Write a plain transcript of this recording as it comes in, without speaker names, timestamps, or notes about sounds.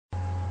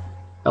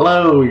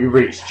Hello, you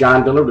reached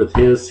John Dillard with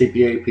his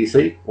CPA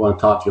PC. I want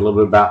to talk to you a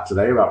little bit about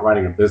today about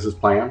writing a business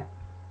plan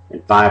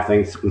and 5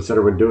 things to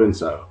consider when doing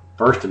so.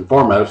 First and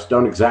foremost,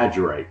 don't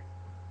exaggerate.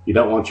 You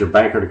don't want your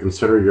banker to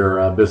consider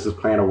your business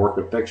plan a work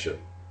of fiction.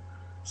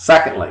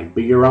 Secondly,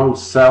 be your own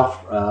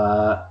self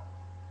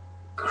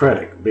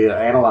critic.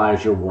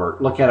 Analyze your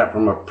work. Look at it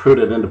from a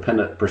prudent,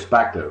 independent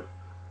perspective.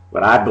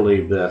 But I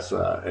believe this: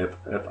 if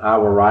I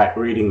were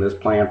reading this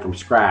plan from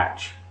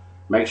scratch,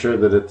 make sure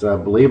that it's a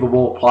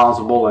believable,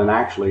 plausible, and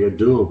actually a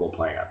doable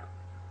plan.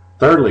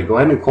 Thirdly, go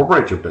ahead and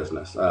incorporate your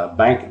business. A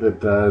bank that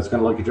is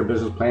going to look at your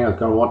business plan is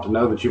going to want to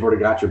know that you've already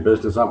got your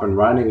business up and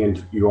running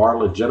and you are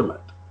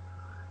legitimate.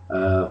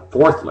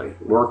 Fourthly,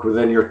 work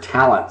within your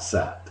talent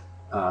set.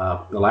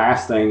 The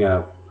last thing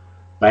a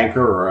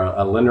banker or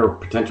a lender,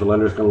 potential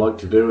lender, is going to look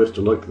to do is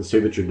to look to see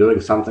that you're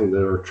doing something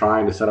that are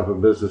trying to set up a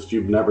business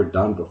you've never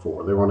done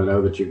before. They want to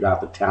know that you've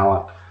got the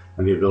talent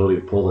and the ability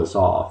to pull this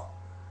off.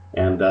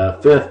 And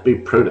fifth, be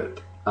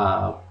prudent.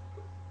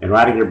 In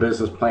writing your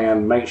business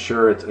plan, make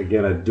sure it's,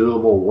 again, a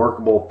doable,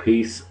 workable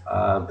piece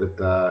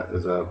that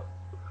is a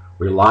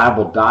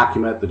reliable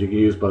document that you can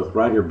use both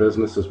run your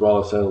business as well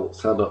as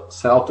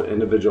sell to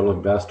individual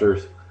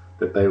investors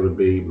that they would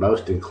be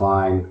most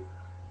inclined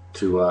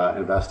to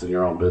invest in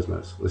your own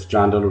business. This is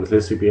John Dillard with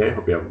his CPA.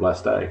 Hope you have a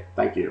blessed day.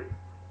 Thank you.